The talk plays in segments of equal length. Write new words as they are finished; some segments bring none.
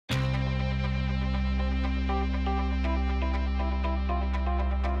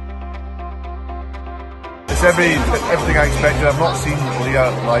It's everything I expected. I've not seen Leah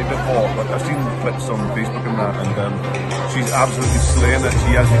live before, but I've seen clips on Facebook and that, and she's absolutely slaying it.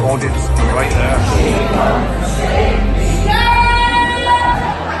 She has the audience right there.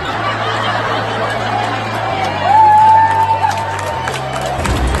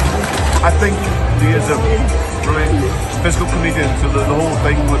 I think Leah's a brilliant physical comedian, so the whole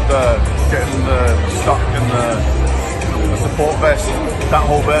thing with getting stuck in the support vest, that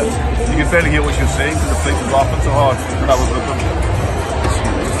whole bit, you can barely hear what she was saying because the place was laughing so hard. That was with them.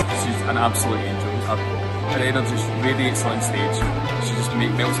 She's an absolute angel. Her energy radiates on stage. She just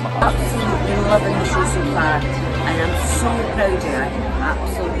melts my heart. Absolutely loving the show so far, and I'm so proud of her.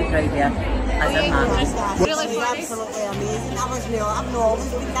 Absolutely proud of her as a man. Really funny. Absolutely amazing. I've not always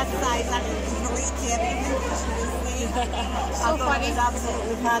been that size. I can relate to everything she was saying. So funny. It was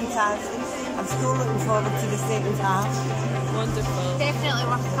absolutely fantastic. I'm still looking forward to the second half. Wonderful. Definitely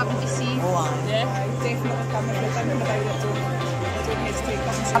worth coming to see. Oh, yeah. Definitely coming. If you're thinking about it, don't hesitate.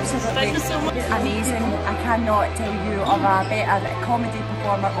 Absolutely. Thank you so much. Amazing. I cannot tell you of a better comedy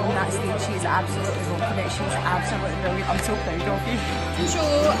performer on that stage. She's absolutely rocking it. She's absolutely brilliant. I'm so proud of you. The show,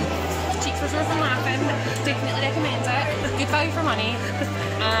 cheeks were sore from laughing. Definitely recommend it. Good value for money.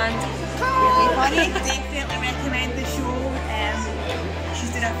 And really funny. Definitely recommend the show. She's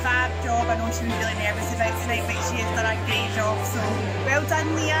done a fab job. I know she was really nervous about tonight, but she has done a great job. So well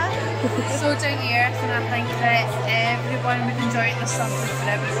done, Leah. so down to earth, and I think that everyone would enjoy it. There's something for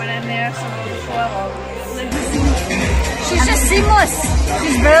everyone in there, so go along. She's just seamless.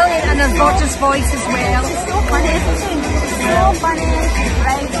 She's brilliant, and her gorgeous voice as well. She's so funny. So funny,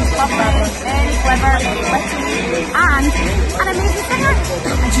 right, lovely, very clever, witty, and an amazing singer.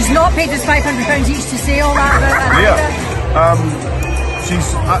 And she's not paid us £500 each to say all that about her. Yeah.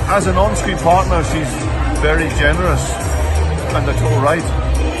 She's, as an on-screen partner, she's very generous and a total right.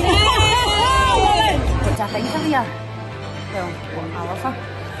 What do I think of Leah? Well, I love her.